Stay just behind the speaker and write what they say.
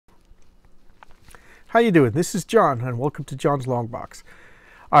How you doing? This is John, and welcome to John's Long Box.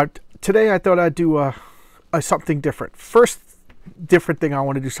 Today I thought I'd do something different. First different thing, I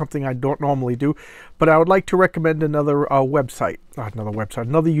want to do something I don't normally do, but I would like to recommend another another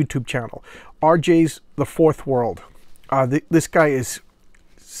YouTube channel, RJ's The Fourth World. This guy is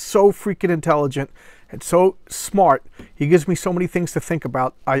so freaking intelligent and so smart. He gives me so many things to think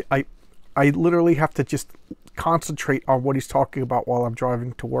about. I literally have to just concentrate on what he's talking about while I'm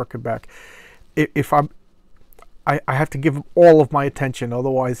driving to work and back. I have to give him all of my attention,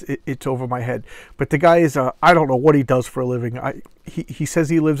 otherwise it's over my head. But the guy is, I don't know what he does for a living. He says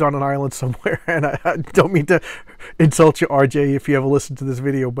he lives on an island somewhere, and I don't mean to insult you, RJ, if you ever listen to this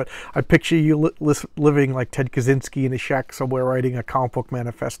video, but I picture you living like Ted Kaczynski in a shack somewhere writing a comic book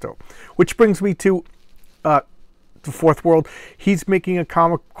manifesto. Which brings me to The Fourth World. He's making a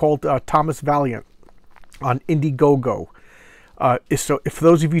comic called Thomas Valiant on Indiegogo. So if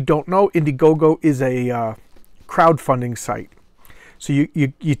those of you don't know, Indiegogo is a crowdfunding site. So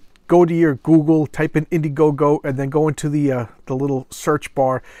you go to your Google, type in Indiegogo, and then go into the little search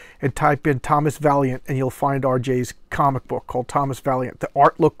bar and type in Thomas Valiant, and you'll find RJ's comic book called Thomas Valiant. The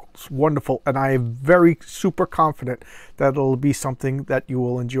art looks wonderful, and I am very super confident that it'll be something that you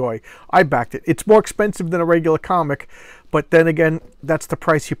will enjoy. I backed it. It's more expensive than a regular comic, but then again, that's the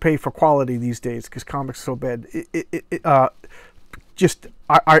price you pay for quality these days, because comics are so bad.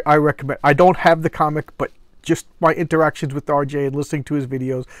 I recommend. I don't have the comic, but just my interactions with RJ and listening to his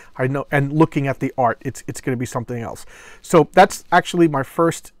videos, I know, and looking at the art, it's going to be something else. So that's actually my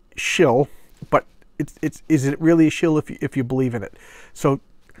first shill, but is it really a shill if you believe in it? So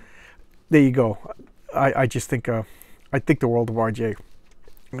there you go. I just think I think the world of RJ,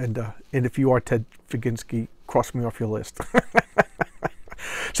 and if you are Ted Kaczynski, cross me off your list.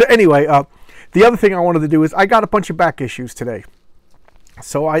 So anyway, the other thing I wanted to do is I got a bunch of back issues today.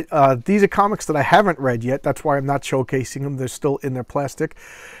 So these are comics that I haven't read yet. That's why I'm not showcasing them. They're still in their plastic.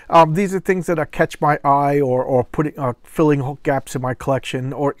 These are things that catch my eye, or filling gaps in my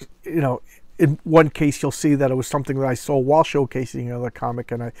collection. Or, you know, in one case you'll see that it was something that I saw while showcasing another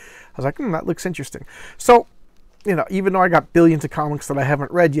comic, and I was like, that looks interesting. So, you know, even though I got billions of comics that I haven't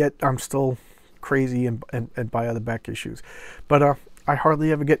read yet, I'm still crazy and buy other back issues. But I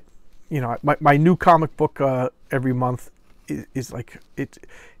hardly ever get, you know, my new comic book every month is like, it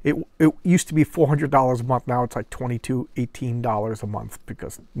used to be $400 a month. Now it's like $22, $18 a month,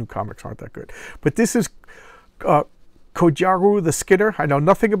 because new comics aren't that good. But this is Kojaro the Skinner. I know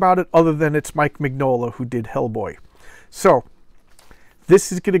nothing about it other than it's Mike Mignola who did Hellboy. So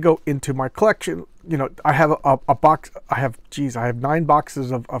this is going to go into my collection. You know, I have a box. I have 9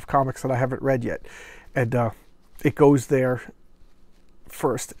 boxes of comics that I haven't read yet, and it goes there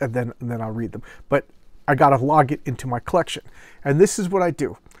first, and then I'll read them. But I got to log it into my collection. And this is what I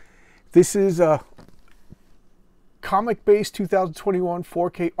do. This is a Comic Base 2021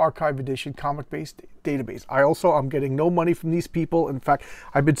 4K Archive Edition Comic Base database. I'm getting no money from these people. In fact,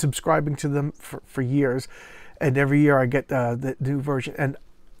 I've been subscribing to them for years. And every year I get the new version. And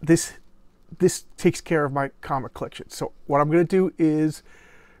this takes care of my comic collection. So what I'm going to do is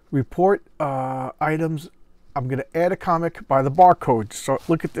report items. I'm going to add a comic by the barcode. So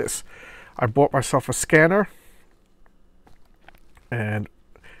look at this. I bought myself a scanner, and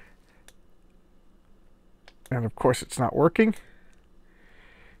of course it's not working.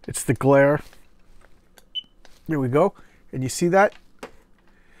 It's the glare. There we go. And you see that?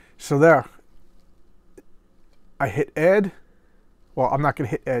 So there. I hit add. Well, I'm not going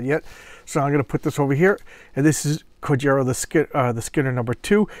to hit add yet. So I'm going to put this over here. And this is Kojaro the Skinner number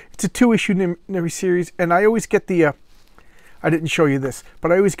 2. It's a 2-issue series, and I always get the I didn't show you this,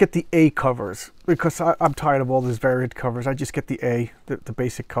 but I always get the A covers, because I'm tired of all these variant covers. I just get the A, the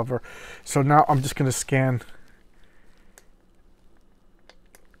basic cover. So now I'm just going to scan.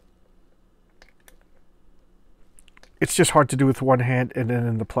 It's just hard to do with one hand and then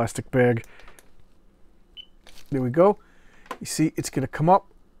in the plastic bag. There we go. You see, it's going to come up,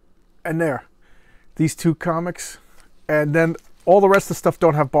 and there. These 2 comics, and then all the rest of the stuff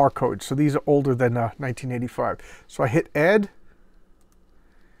don't have barcodes, so these are older than 1985. So I hit add,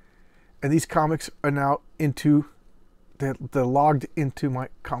 and these comics are now they're logged into my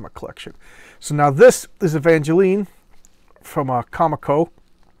comic collection. So now this is Evangeline from Comico.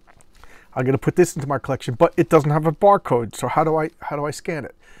 I'm going to put this into my collection, but it doesn't have a barcode. So how do I scan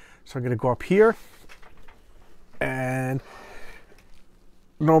it? So I'm going to go up here, and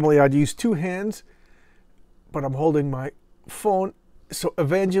normally I'd use 2 hands, but I'm holding my phone. So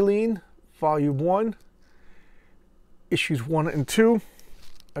Evangeline, volume 1, issues 1 and 2.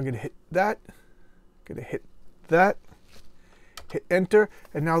 I'm going to hit that. I'm going to hit that. Hit enter.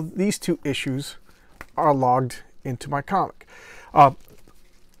 And now these 2 issues are logged into my comic.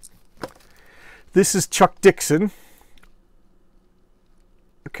 This is Chuck Dixon.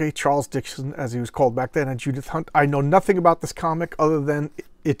 Okay, Charles Dixon, as he was called back then, and Judith Hunt. I know nothing about this comic other than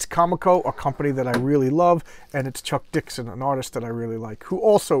it's Comico, a company that I really love, and it's Chuck Dixon, an artist that I really like, who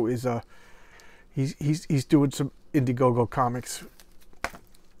also is he's doing some Indiegogo comics.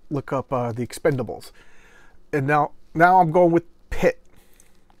 Look up The Expendables. And now I'm going with Pit.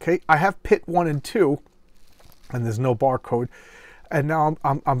 Okay, I have Pit 1 and 2, and there's no barcode. And now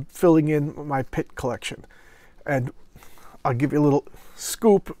I'm filling in my Pit collection, and I'll give you a little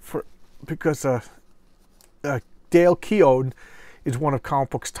scoop because Dale Keown is one of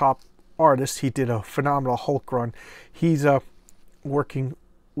comic book's top artists. He did a phenomenal Hulk run. He's working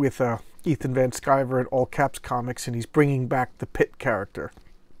with Ethan Van Sciver at All Caps Comics, and he's bringing back the Pit character.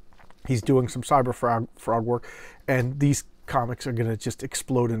 He's doing some Cyber Frog work, and these comics are going to just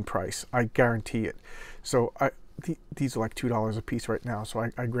explode in price. I guarantee it. So these are like $2 a piece right now, so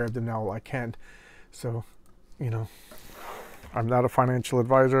I grabbed them now while I can. So, you know, I'm not a financial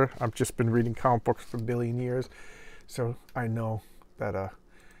advisor. I've just been reading comic books for a billion years. So I know that,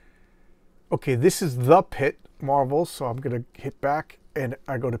 okay, this is the Pit Marvel. So I'm going to hit back and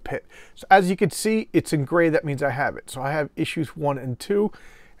I go to Pit. So as you can see, it's in gray. That means I have it. So I have issues 1 and 2,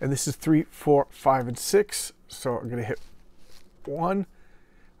 and this is 3, 4, 5, and 6. So I'm going to hit 1,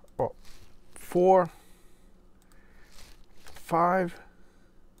 4, 5,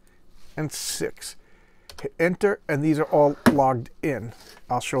 and 6. Hit enter, and these are all logged in.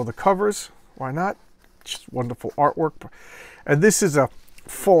 I'll show the covers. Why not? Just wonderful artwork. And this is a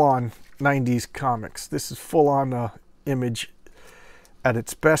full-on 90s comics. This is full-on Image at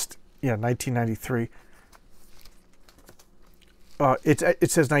its best. Yeah, 1993. It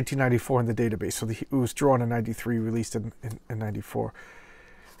says 1994 in the database, so it was drawn in 93, released in 94.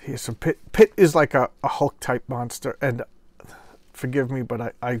 Here's some Pit. Pit is like a Hulk-type monster, and forgive me,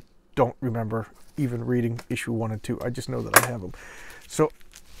 but I don't remember even reading issue 1 and 2. I just know that I have them. So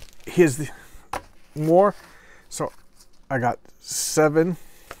here's the more. So I got 7,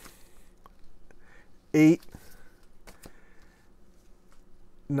 8,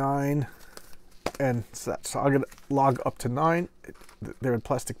 9, and so I'm gonna log up to 9. They're in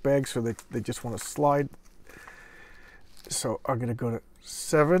plastic bags, so they just want to slide. So I'm gonna go to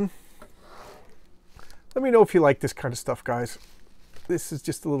 7. Let me know if you like this kind of stuff, guys. This is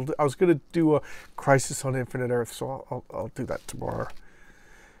just a little. I was going to do a Crisis on Infinite Earth, so I'll do that tomorrow.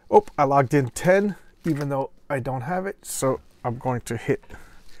 Oh, I logged in 10, even though I don't have it. So I'm going to hit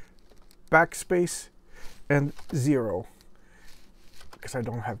backspace and 0 because I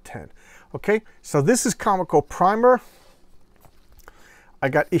don't have 10. Okay, so this is Comico Primer. I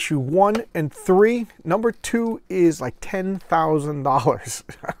got issue 1 and 3. Number 2 is like $10,000.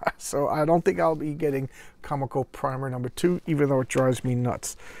 So I don't think I'll be getting Comico Primer number 2, even though it drives me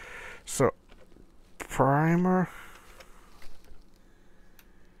nuts. So Primer,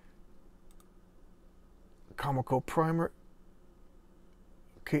 Comico Primer.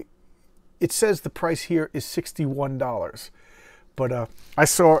 Okay, it says the price here is $61, but I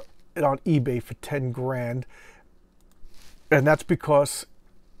saw it on eBay for 10 grand, and that's because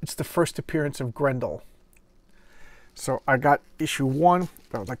it's the first appearance of Grendel. So I got issue 1,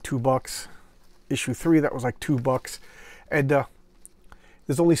 that was like $2. Issue 3, that was like $2. And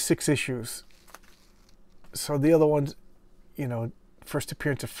there's only 6 issues. So the other ones, you know, first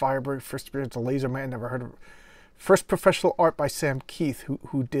appearance of Firebird, first appearance of Laserman, never heard of it. First professional art by Sam Keith,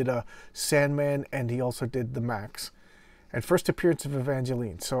 who did Sandman, and he also did The Max. And first appearance of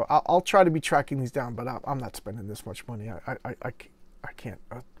Evangeline. So I'll try to be tracking these down, but I'm not spending this much money. I can't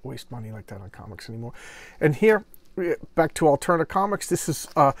waste money like that on comics anymore. And here, back to Alterna Comics. This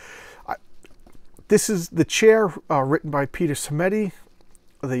is The Chair, written by Peter Simeti,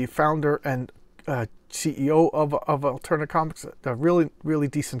 the founder and CEO of Alterna Comics. A really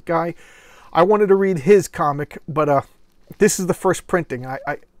decent guy. I wanted to read his comic, but this is the first printing.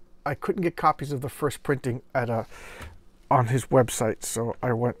 I couldn't get copies of the first printing at on his website, so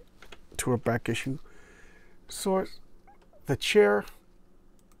I went to a back issue source. The Chair.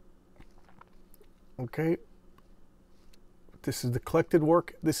 Okay. This is the collected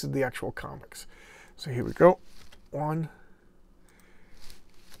work. This is the actual comics. So here we go. 1,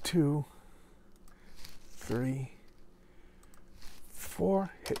 2, 3, 4.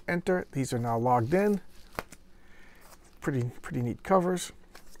 Hit enter. These are now logged in. Pretty neat covers.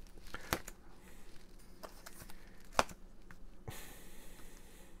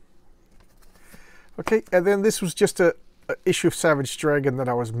 Okay, and then this was just a issue of Savage Dragon that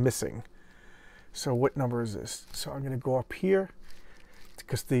I was missing. So what number is this? So I'm going to go up here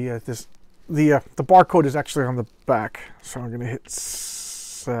because the the barcode is actually on the back, so I'm going to hit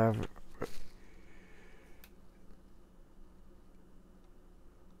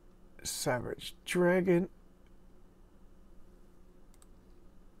Savage Dragon.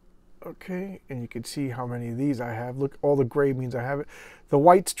 Okay, and you can see how many of these I have. Look, all the gray means I have it. The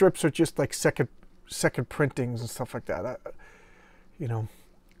white strips are just like second printings and stuff like that. You know,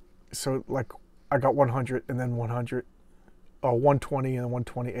 so like I got 100 and then 100, 120 and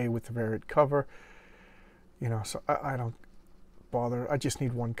 120A with the variant cover. You know, so I don't bother. I just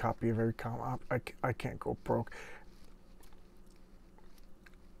need one copy of every comic. I can't go broke.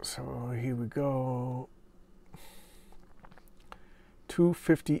 So here we go.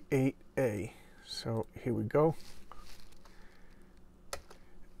 258A. So here we go.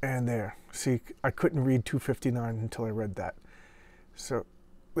 And there. See, I couldn't read 259 until I read that. So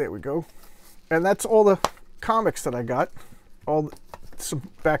there we go. And that's all the comics that I got. Some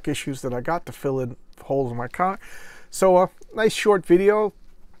back issues that I got to fill in holes in my car. So nice short video.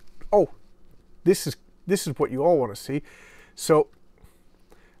 Oh, this is what you all want to see. So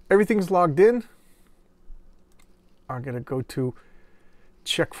everything's logged in. I'm gonna go to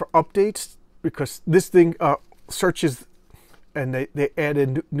check for updates because this thing searches and they add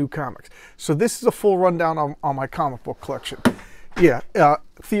in new comics. So this is a full rundown on my comic book collection. Yeah,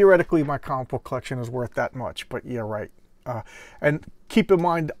 theoretically my comic book collection is worth that much, but yeah, right. And keep in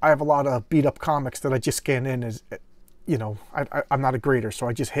mind, I have a lot of beat up comics that I just scan in as, you know, I'm not a grader, so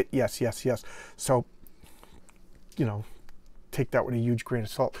I just hit yes, yes, yes. So, you know, take that with a huge grain of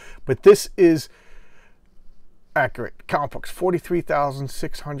salt. But this is accurate. Comic books,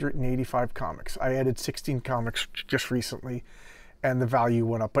 43,685 comics. I added 16 comics just recently, and the value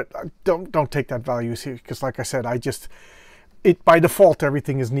went up. But don't take that value seriously, because like I said, by default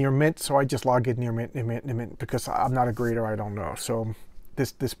everything is near mint, so I just log in near mint, near mint, near mint, because I'm not a grader. I don't know. So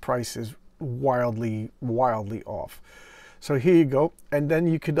this price is wildly off. So here you go, and then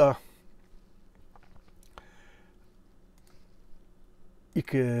you could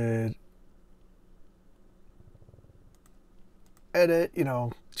edit, you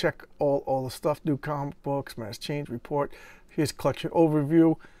know, check all the stuff, new comic books, mass change report. Here's collection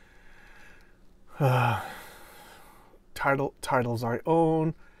overview, titles I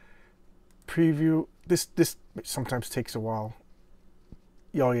own, preview. This sometimes takes a while.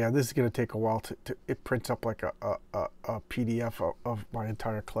 Oh yeah, this is gonna take a while it prints up like a PDF of my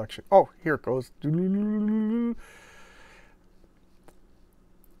entire collection. Oh, here it goes.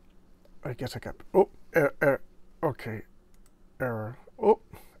 I guess I got, oh, okay, error. Oh,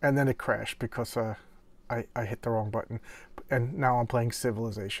 and then it crashed because I hit the wrong button, and now I'm playing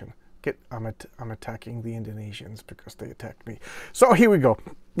Civilization. I'm attacking the Indonesians because they attacked me. So here we go.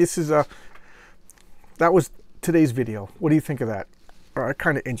 This is that was today's video. What do you think of that?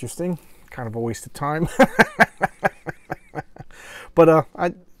 Kind of interesting, kind of a waste of time. But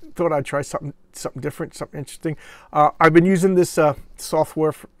I thought I'd try something different, something interesting. I've been using this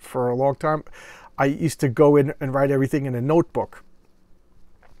software for a long time. I used to go in and write everything in a notebook.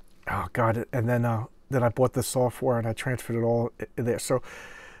 Oh God! And then I bought the software and I transferred it all there. So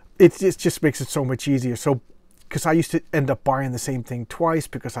it just makes it so much easier. So because I used to end up buying the same thing twice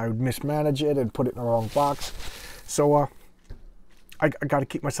because I would mismanage it and put it in the wrong box. So I got to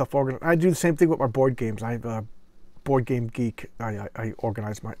keep myself organized. I do the same thing with my board games. I have Board Game Geek. I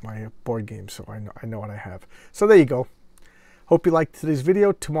organize my board games, so I know what I have. So there you go. Hope you liked today's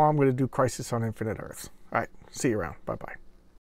video. Tomorrow I'm going to do Crisis on Infinite Earths. All right, see you around. Bye-bye.